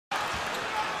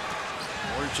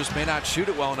Pacers just may not shoot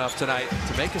it well enough tonight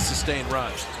to make a sustained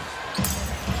run. I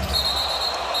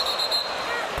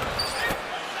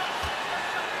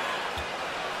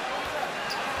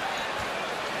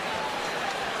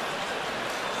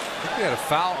think we had a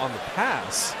foul on the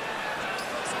pass.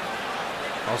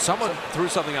 Well, someone threw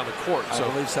something on the court. I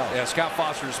believe so. Yeah, Scott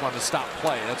Foster just wanted to stop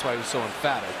play. That's why he was so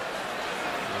emphatic.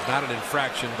 It was not an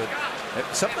infraction, but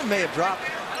something may have dropped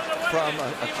from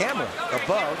a camera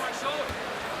above.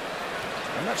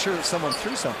 I'm not sure that someone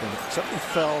threw something. Something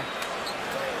fell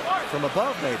from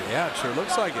above, maybe. Yeah, it sure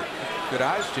looks like it. Good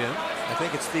eyes, Jim. I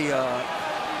think it's the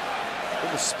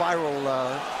little spiral.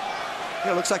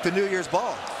 It looks like the New Year's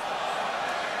ball. So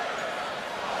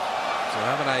I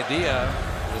have an idea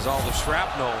as all the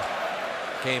shrapnel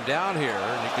came down here,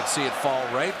 and you could see it fall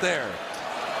right there.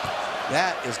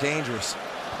 That is dangerous.